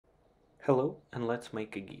Hello, and let's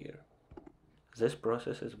make a gear. This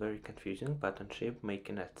process is very confusing, but Onshape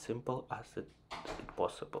making it simple as it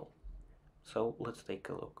possible. So let's take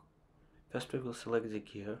a look. First we will select the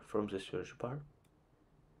gear from the search bar,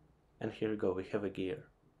 and here we go, we have a gear.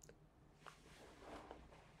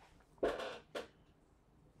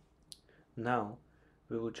 Now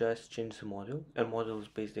we will just change the model, and model is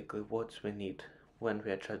basically what we need when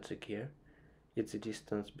we adjust the gear. It's the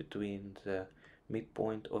distance between the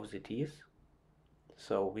midpoint of the teeth,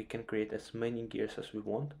 so we can create as many gears as we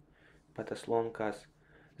want, but as long as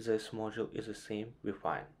this module is the same, we're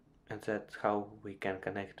fine. And that's how we can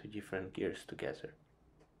connect two different gears together.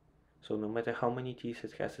 So no matter how many teeth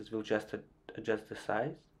it has, it will just adjust the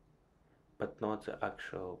size, but not the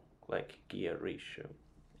actual gear ratio.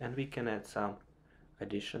 And we can add some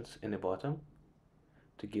additions in the bottom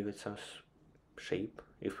to give it some shape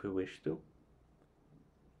if we wish to.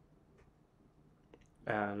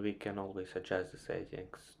 And we can always adjust the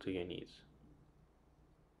settings to your needs.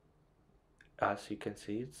 As you can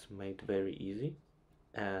see, it's made very easy,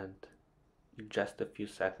 and in just a few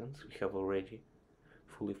seconds we have already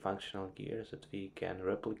fully functional gears that we can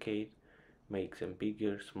replicate, make them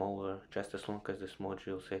bigger, smaller, just as long as this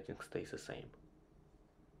module setting stays the same.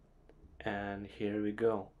 And here we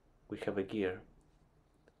go, we have a gear.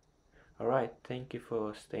 Alright, thank you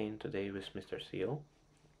for staying today with Mr. Seal,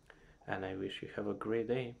 and I wish you have a great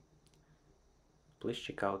day. Please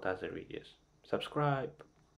check out other videos. Subscribe!